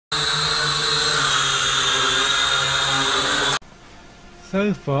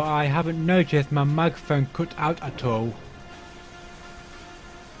So far I haven't noticed my microphone cut out at all.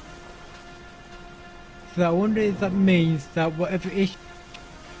 So I wonder if that means that whatever issue...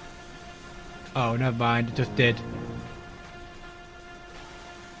 Oh, never mind, it just did.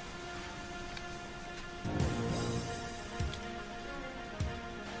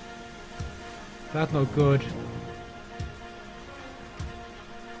 That's not good.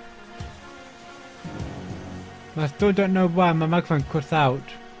 I still don't know why my microphone cuts out.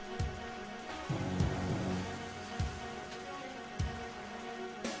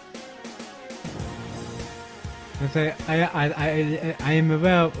 I am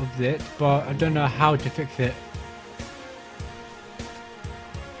aware of it, but I don't know how to fix it.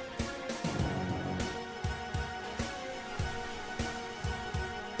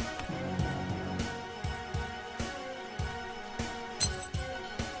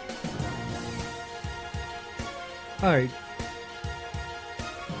 Oh.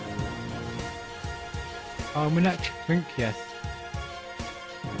 Oh, I'm gonna drink, yes.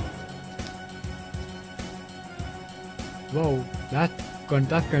 Whoa, that's going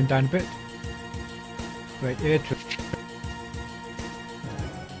down a bit. Wait, it.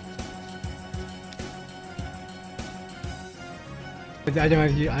 I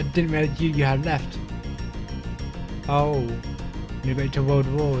didn't realize you had left. Oh, you're going to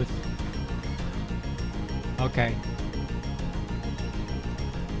World Wars. Okay.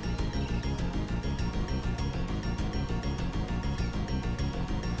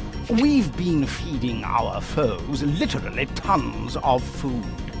 We've been feeding our foes literally tons of food,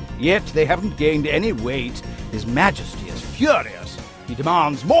 yet they haven't gained any weight. His Majesty is furious. He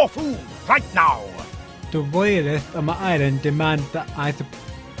demands more food right now. The royalists on my island demand that I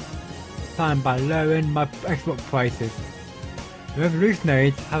supply by lowering my export prices. The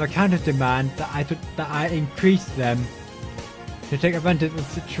revolutionaries have a counter demand that I increase them to take advantage of the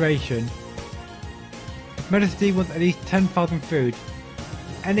situation. His Majesty wants at least 10,000 food.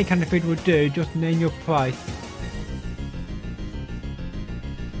 Any kind of food will do, just name your price.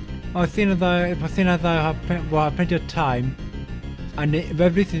 Seeing as I have plenty of time, and the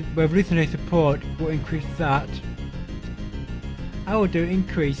revolutionary support will increase that, I will do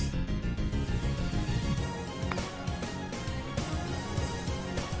increase.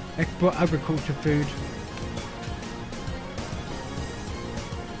 Export agriculture food.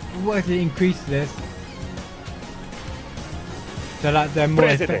 What if you increase this? So that they're more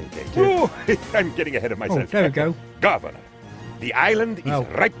Presidente. Oh, I'm getting ahead of myself. Oh, there we go. Governor, the island is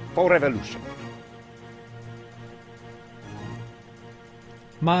ripe for revolution.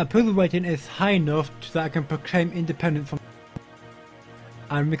 My approval rating is high enough so that I can proclaim independence from,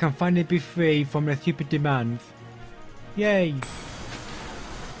 and we can finally be free from their stupid demands. Yay!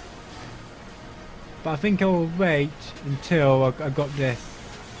 But I think I will wait until I got this.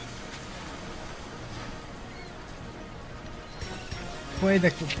 What is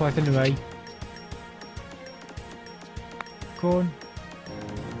export price anyway? Corn.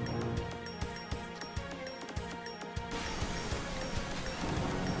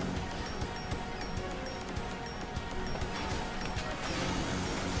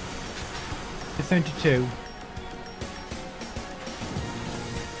 It's 72.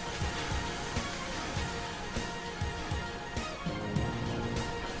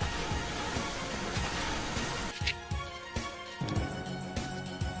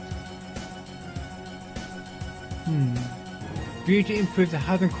 Beauty improves the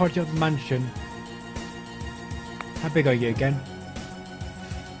housing quality of the mansion. How big are you again?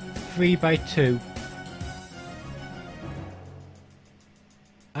 3 by 2.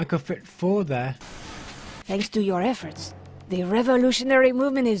 I could fit 4 there. Thanks to your efforts, the revolutionary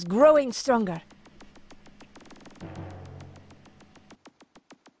movement is growing stronger.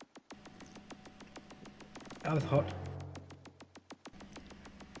 That was hot.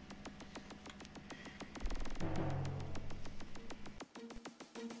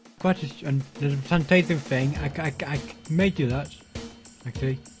 And the plantation thing, I may do that,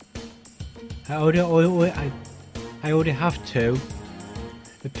 actually. I already have 2.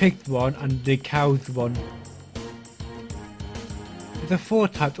 The pigs one and the cows one. There's a 4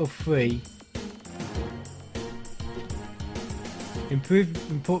 types of 3.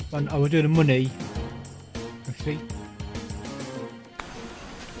 Improve, and I will do the money, actually.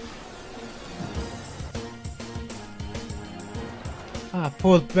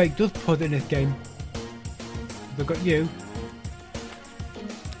 Pause break does pause in this game. I've got you.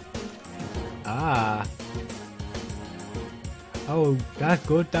 Oh, that's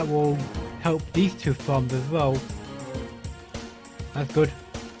good. That will help these 2 farms as well. That's good.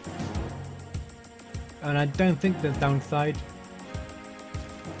 And I don't think there's downside.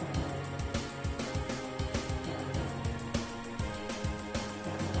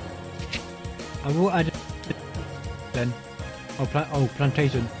 I will add it then. Oh,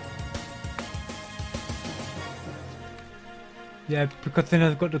 plantation. Yeah, because then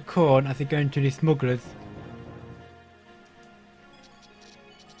I've got the corn as they go into the smugglers.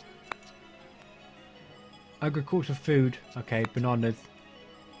 Agricultural food. Okay, bananas.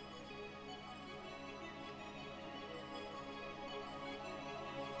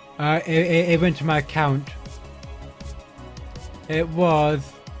 It went to my account. It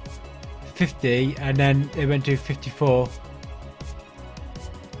was 50 and then it went to 54.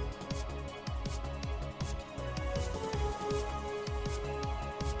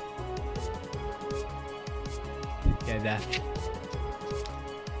 Yeah, there.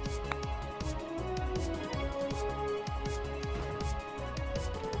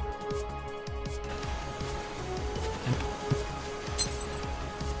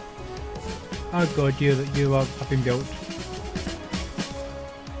 Oh god, you have been built.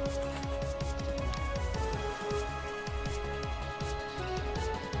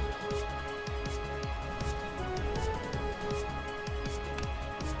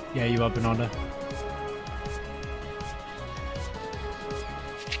 Yeah, you are banana.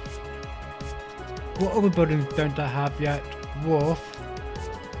 What other buildings don't I have yet? Wharf.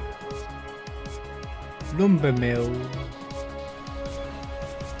 Lumber mill.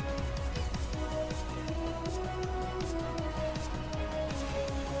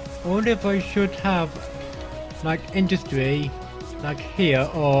 I wonder if I should have like industry like here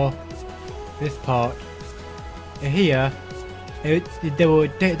or this part. Here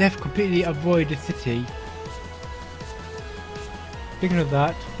they've completely avoid the city. Speaking of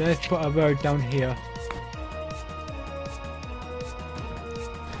that, let's put a road down here.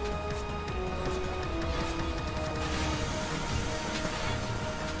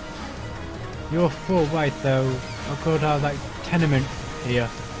 You're full right though. I could have like tenements here.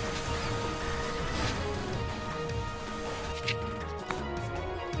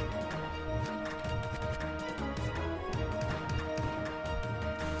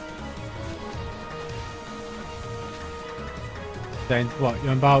 What,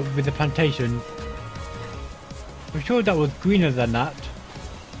 you're about with the plantations? I'm sure that was greener than that.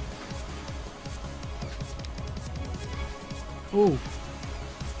 Oh,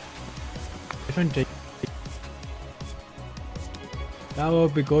 20. That will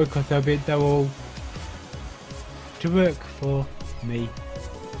be good because that will to work for me.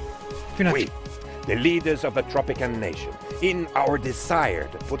 We, the leaders of the Tropican nation, in our desire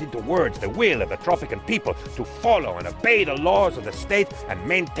to put into words the will of the Tropican people to follow and obey the laws of the state and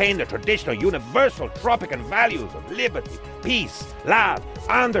maintain the traditional universal Tropican values of liberty, peace, love,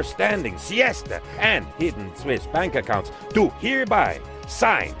 understanding, siesta, and hidden Swiss bank accounts, do hereby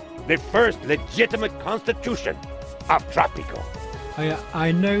sign the first legitimate constitution of Tropico.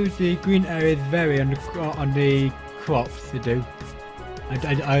 I know the green areas vary on the crops they do.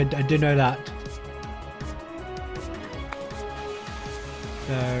 I do know that.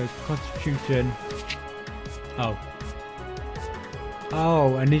 So, constitution.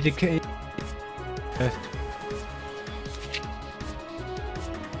 Oh, I need to get first.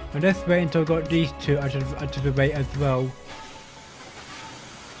 And let's wait until I got these two out of the way as well.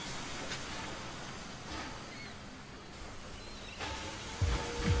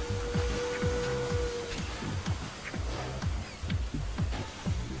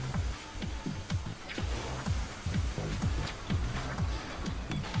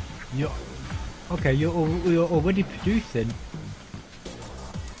 Okay, you're already producing.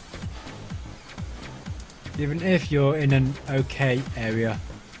 Even if you're in an okay area.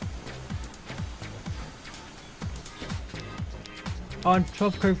 On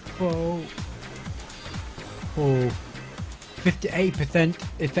Tropico 4, 58%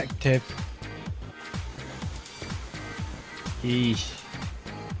 effective. Yeesh.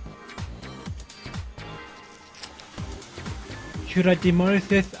 Should I demolish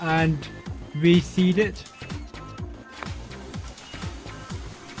this and reseed it?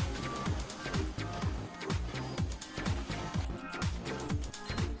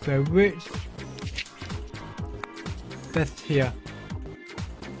 So which best here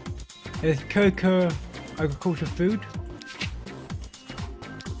is cocoa agricultural food.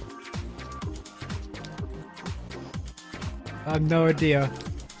 I have no idea.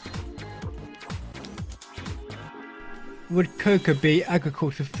 Would cocoa be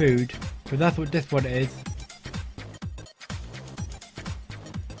agricultural food? Because that's what this one is.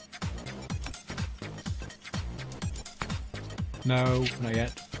 No, not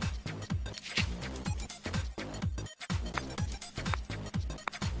yet.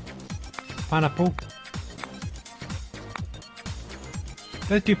 Pineapple.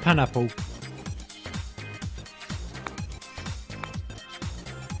 Let's do pineapple.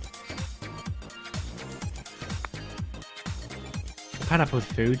 pineapple's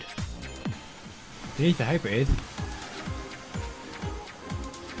food. At least I hope it is.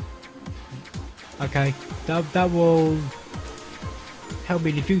 Okay, that will help me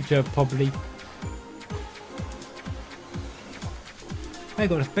in the future probably. I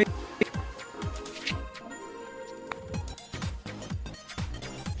got a space.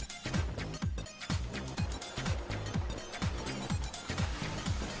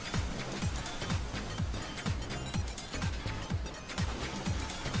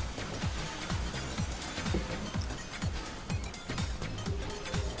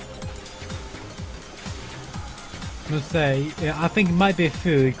 Let's say, yeah, I think it might be a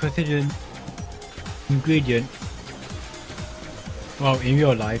food considering ingredients. Well, in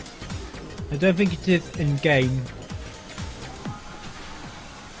real life. I don't think it is in game.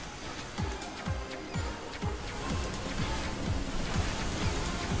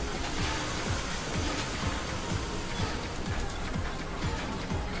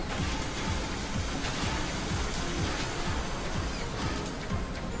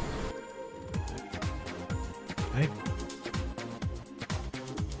 Okay.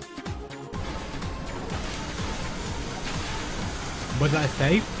 Was that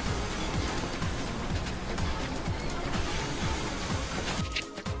safe?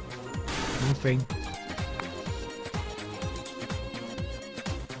 Nothing.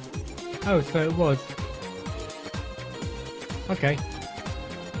 Oh, so it was. Okay.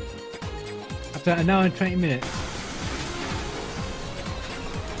 After an hour and 20 minutes.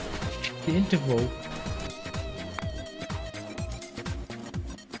 The interval.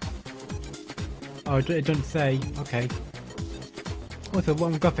 Oh, it doesn't say. Okay. Also,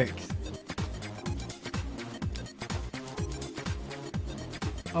 what graphics?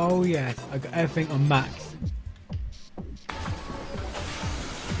 Oh yes, I got everything on max.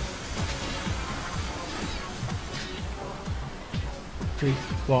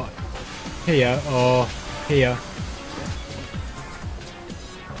 What? Here or here?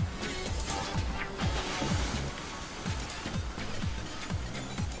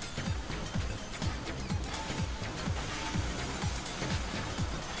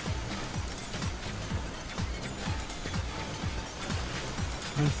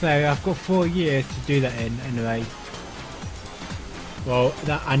 So I've got 4 years to do that in anyway. Well,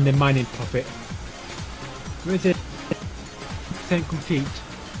 that and the mining profit. Where is it? % complete.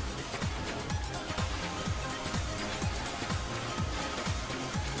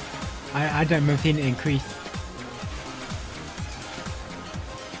 I don't remember seeing it increase.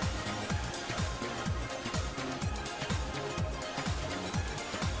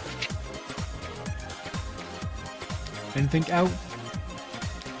 Anything else?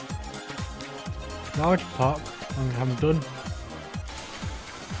 Large park, I haven't done.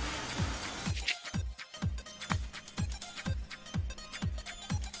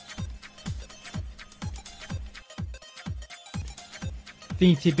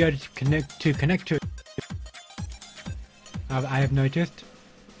 Seems to be able to connect to it. I have noticed.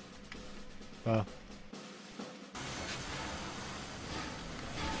 Well.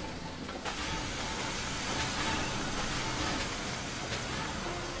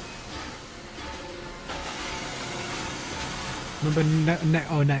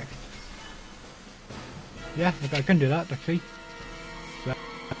 Remember next. Yeah, I can do that actually. Right.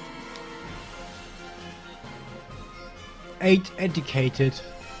 8 educated.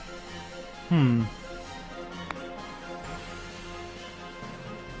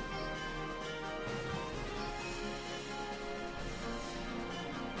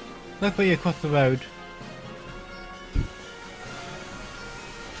 Let's put you across the road.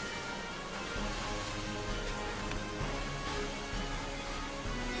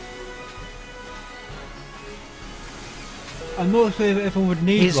 I'm not sure if everyone would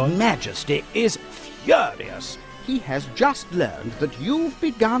need His one. Majesty is furious. He has just learned that you've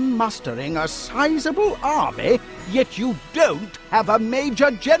begun mustering a sizable army, yet you don't have a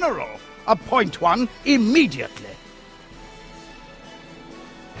Major General. Appoint one immediately.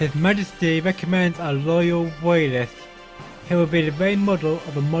 His Majesty recommends a loyal royalist. He will be the very model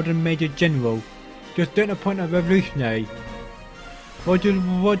of a modern Major General. Just don't appoint a revolutionary. What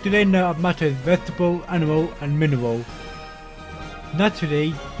do they know of matters vegetable, animal and mineral?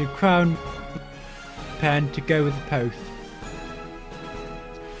 Naturally, the crown pen to go with the post.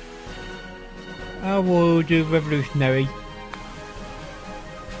 I will do revolutionary.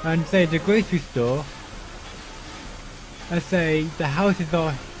 And say the grocery store. I say the houses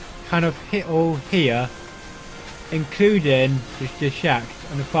are kind of all here, including the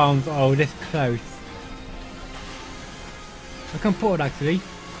shacks, and the farms are all this close. I can put it actually.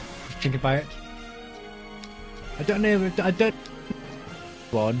 Think about it. I don't know.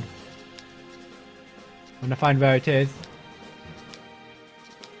 one. When I find where it is.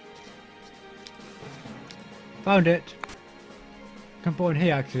 Found it. Can put in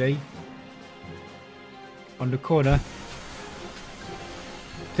here actually. On the corner.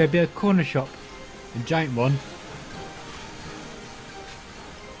 There'll be a corner shop. A giant one.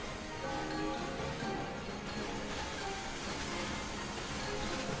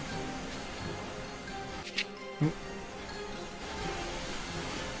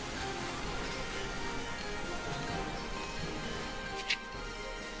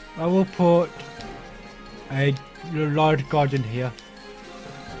 I will put a large garden here.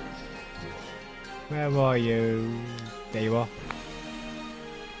 Where are you? There you are.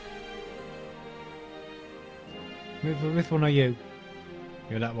 Which one are you?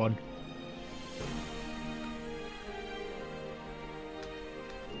 You're that one.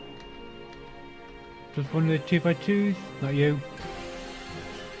 Just one of the 2x2s? Not you.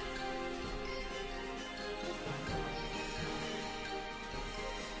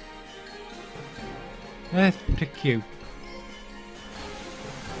 Let's pick you.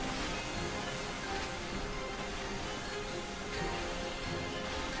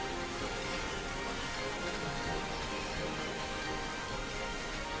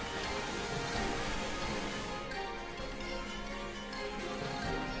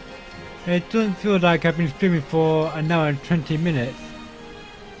 It doesn't feel like I've been streaming for an hour and 20 minutes.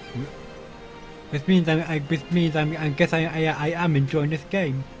 This means I guess I am enjoying this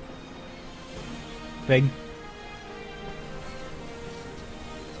game. Thing.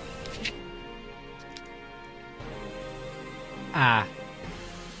 Ah.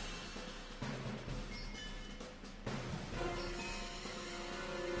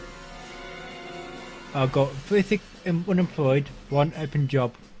 I've got 36 unemployed, 1 open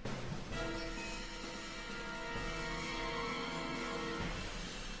job.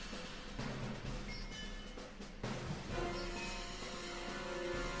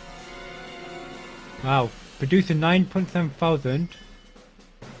 Wow, producing 9.7 thousand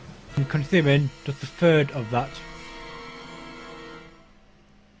and consuming just a third of that.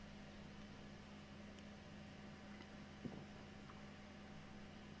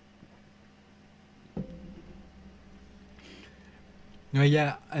 Oh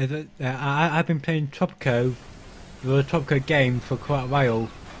yeah, I've been playing Tropico, the Tropico game for quite a while.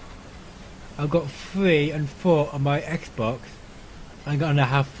 I've got 3 and 4 on my Xbox. I'm gonna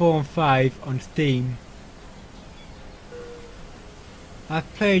have 4 and 5 on Steam.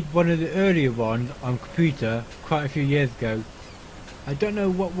 I've played one of the earlier ones on computer quite a few years ago. I don't know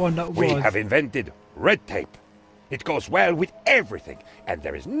what one that was. We have invented red tape. It goes well with everything, and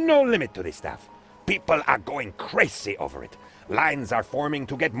there is no limit to this stuff. People are going crazy over it. Lines are forming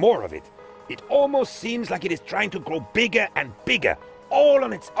to get more of it. It almost seems like it is trying to grow bigger and bigger, all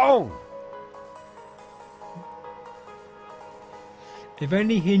on its own. If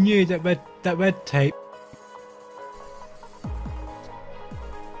only he knew that red tape.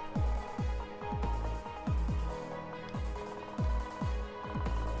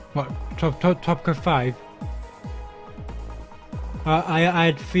 What? Tropico 5? I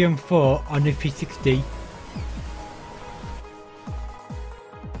had 3 and 4 on the 360.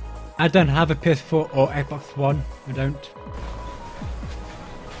 I don't have a PS4 or Xbox One. I don't.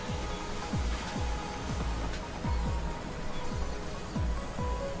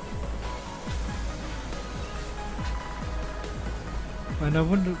 And I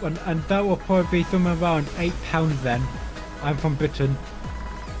wonder, and that will probably be somewhere around £8 then. I'm from Britain.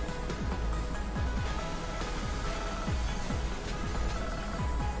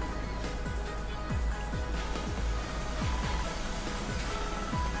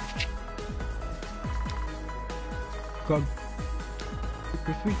 Got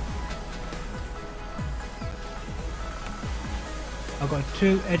I've got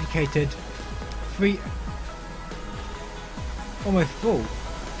 2 educated, 3 almost full.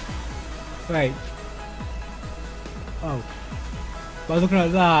 Wait. Oh. But I was looking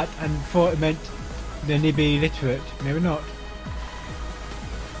at that and thought it meant they need to be literate. Maybe not.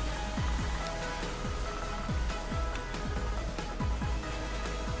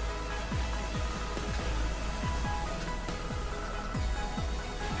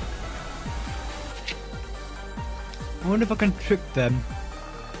 I wonder if I can trick them.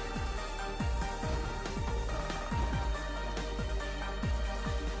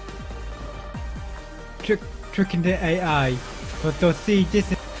 Tricking the AI, but they'll see this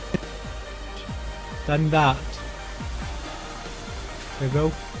than that. There we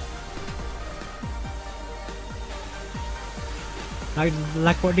go.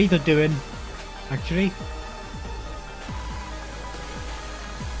 Like what these are doing, actually.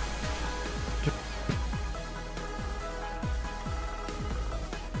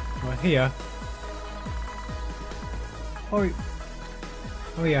 here. Oh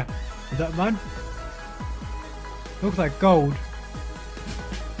yeah. Is that mine? Looks like gold.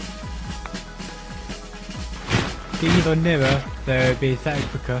 Get even nearer, so it'll be slightly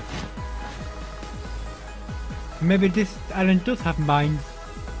quicker. Maybe this island does have mines.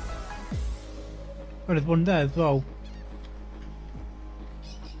 Oh, there's one there as well.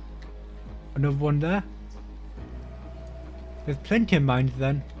 Another one there. There's plenty of mines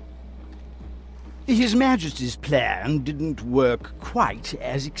then. His Majesty's plan didn't work quite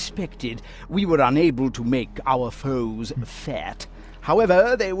as expected. We were unable to make our foes fat.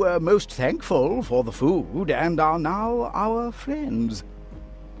 However, they were most thankful for the food and are now our friends.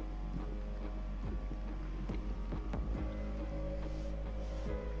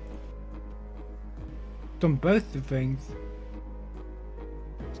 Done both the things.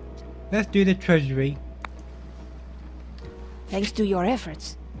 Let's do the treasury. Thanks to your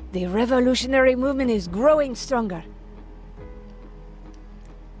efforts, the revolutionary movement is growing stronger.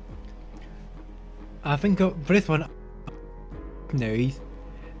 I think for this one,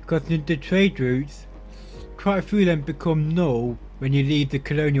 because the trade routes, quite a few of them become null when you leave the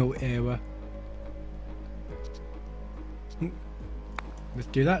colonial era. Let's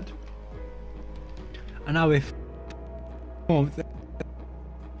do that. And now if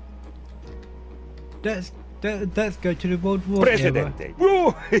let's go to the World War Presidente!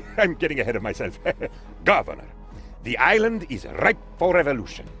 Whoa! I'm getting ahead of myself. Governor, the island is ripe for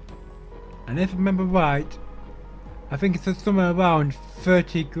revolution. And if I remember right, I think it's somewhere around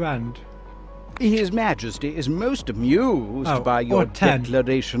 30 grand. His Majesty is most amused by your 10.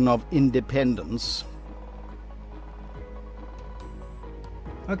 declaration of independence.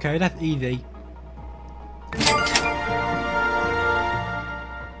 Okay, that's easy.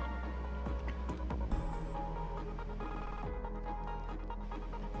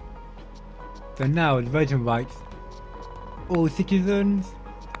 So now the voting rights. All citizens.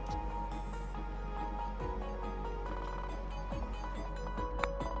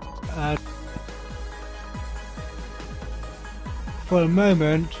 For a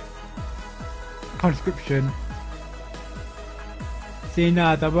moment, conscription. See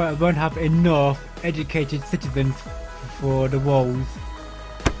now that I won't have enough educated citizens for the walls.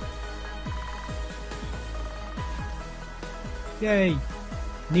 Yay!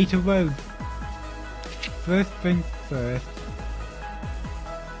 Need a road. First things first.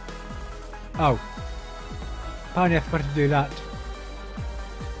 Oh. Apparently I forgot to do that.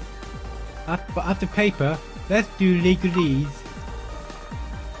 But after paper, let's do legalese.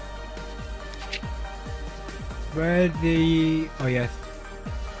 Where the... oh yes.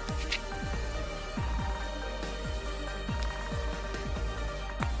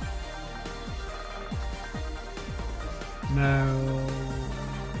 No.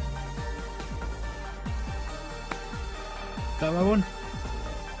 Is that my one?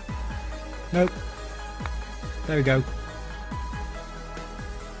 Nope. There we go.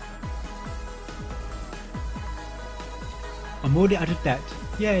 I'm already out of debt.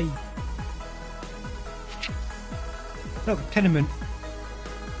 Yay! Look, tenements.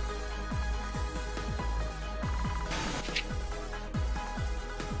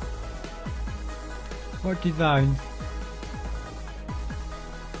 What designs?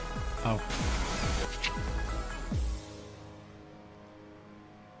 Oh.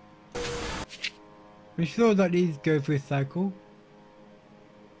 We're sure that these go through a cycle.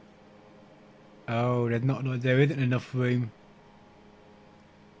 Oh, there isn't enough room.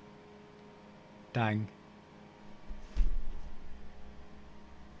 Dang.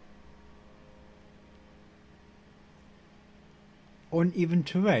 Uneven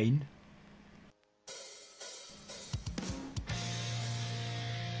terrain?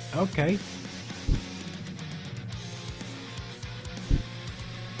 Okay.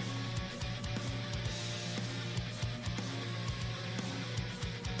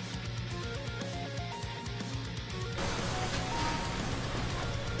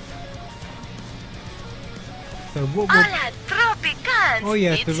 So what would... Hola, Tropicans! Oh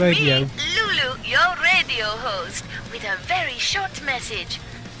yes, the radio. It's me, Lulu, your radio host, with a very short message.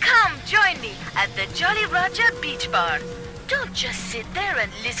 Come join me at the Jolly Roger Beach Bar. Don't just sit there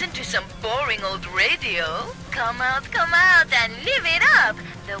and listen to some boring old radio. Come out and live it up.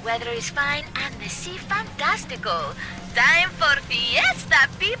 The weather is fine and the sea fantastical. Time for fiesta,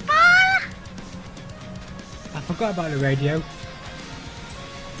 people! I forgot about the radio.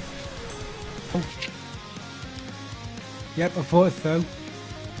 Oh. Yep, I thought so.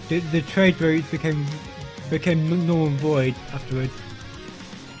 The trade routes became null and void afterwards.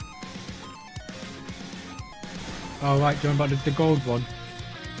 Oh right, do you know about the gold one?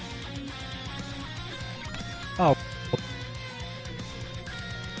 Oh.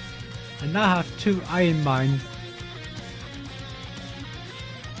 I now have 2 iron mines.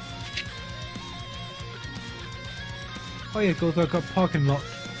 Oh yeah, also got parking lots.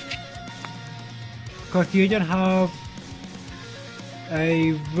 Because you don't have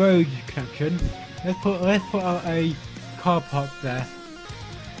a road connection. Let's put out a car park there.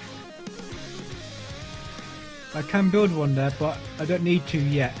 I can build one there, but I don't need to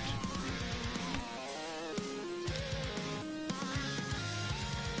yet.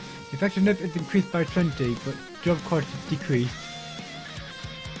 Effectiveness is increased by 20, but job cost is decreased.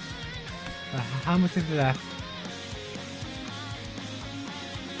 How much is left?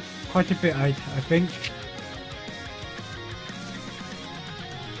 Quite a bit, I think.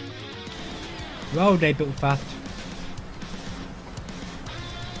 Well, they built fast.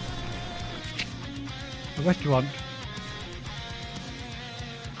 A restaurant.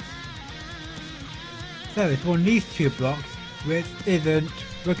 So it's one of these 2 blocks, which isn't.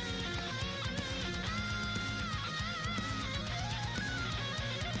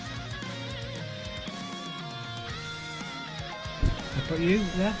 I put you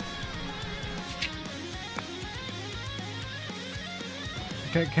there.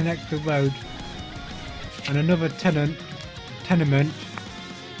 Okay, connect the road. And another tenement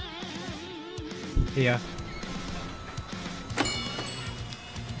here.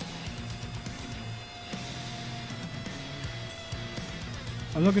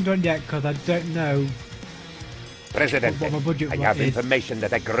 I'm not going to do it yet because I don't know President, what my budget I have is. information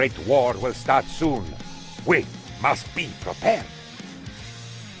that a great war will start soon. We must be prepared.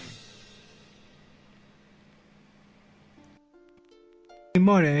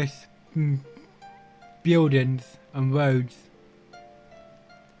 Minus buildings and roads.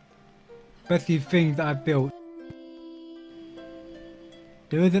 Especially things that I've built.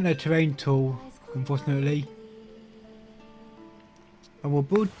 There isn't a terrain tool, unfortunately. I will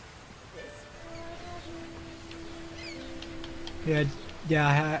build. Yeah,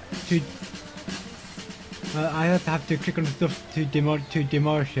 I have to click on the stuff to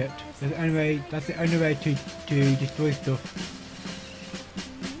demolish it. That's the only way to destroy stuff.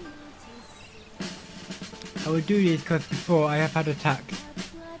 I will do this because before I have had attacks.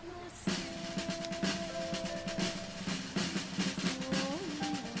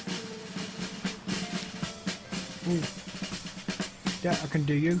 Ooh. Yeah, I can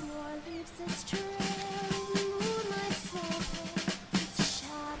do you.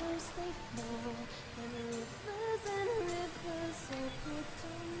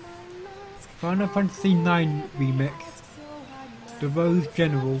 Final Fantasy IX Remix. The Rose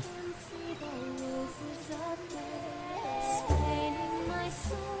General.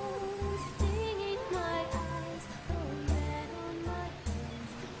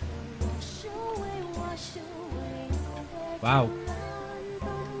 Wow.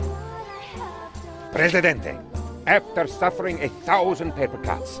 Presidente, after suffering 1,000 paper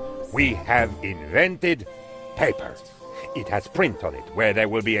cuts, we have invented paper. It has print on it, where there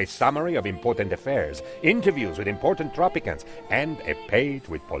will be a summary of important affairs, interviews with important Tropicans, and a page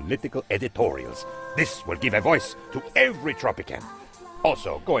with political editorials. This will give a voice to every Tropican.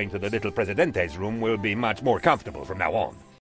 Also, going to the little Presidente's room will be much more comfortable from now on.